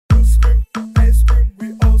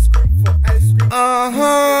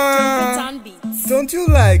Don't you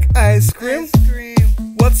like ice cream?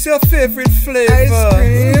 What's your favorite flavor? Ice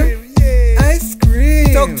cream. Ice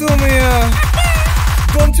cream. Talk to me.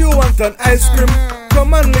 Don't you want an ice cream?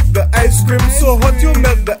 Come and lick the ice cream. So hot you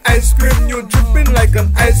melt the ice cream. You dripping like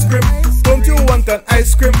an ice cream. Don't you want an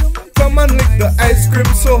ice cream? Come and lick the ice cream.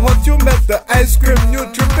 So hot you melt the ice cream. You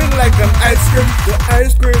dripping like an ice cream. The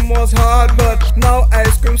ice cream was hard, but now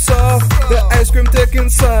ice cream soft. The ice cream taking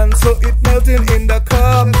sun, so it melting in the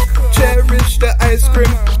cup. Cherish the ice cream,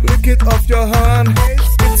 lick it off your hand.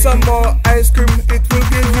 Eat some more ice cream, it will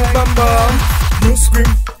give you bam bam. You scream,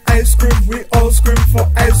 ice cream, we all scream for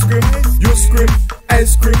ice cream. You scream,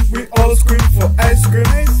 ice cream, we all scream for ice cream.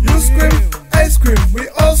 You scream, ice cream, we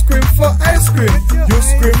all scream for ice cream. You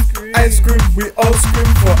scream, ice cream, we all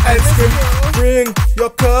scream for ice cream. Bring your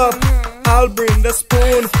cup, I'll bring the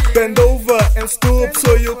spoon. Bend over and stoop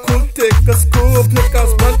so you could take a scoop. Take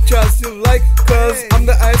as much as you like, cause I'm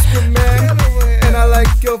the ice cream man. And I like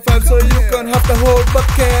your vibe, so you can have the whole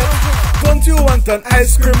bucket. Don't you want an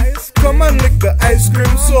ice cream? Come and lick the ice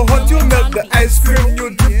cream. So hot you melt the ice cream.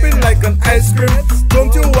 You dripping like an ice cream.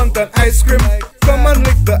 Don't you want an ice cream? Come and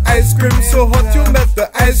lick the ice cream. So hot you melt the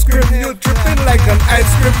ice cream. You dripping like an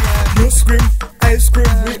ice cream. You scream, ice cream,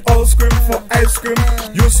 we all scream for ice cream.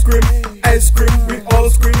 You scream, ice cream, we all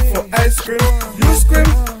scream for ice cream. You scream,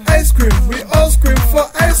 ice cream, we all scream for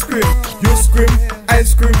ice cream. You scream,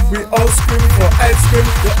 ice cream, we all scream for ice cream.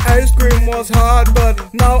 The ice cream was hard, but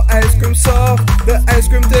now ice cream soft. The ice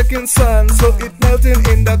cream taking sun, so it melting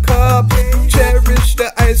in the cup. Cherish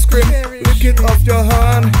the ice cream, lick it off your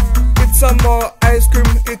hand. Eat some more ice cream,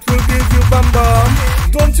 it will give you bam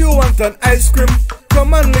bam. Don't you want an ice cream?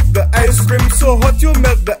 Come and lick the ice cream. So hot you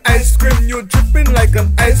melt the ice cream. You dripping like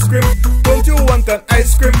an ice cream. Don't you want an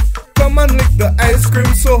ice cream? Come and lick the ice cream.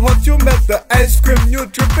 So hot you melt the ice cream. You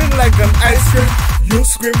dripping like an ice cream. You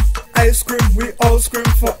scream, ice cream, we all scream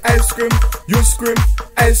for ice cream. You scream,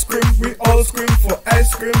 ice cream, we all scream for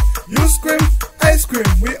ice cream. You scream, ice cream,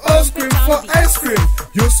 we all scream for ice cream.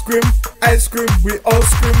 You scream, ice cream, we all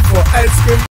scream for ice cream.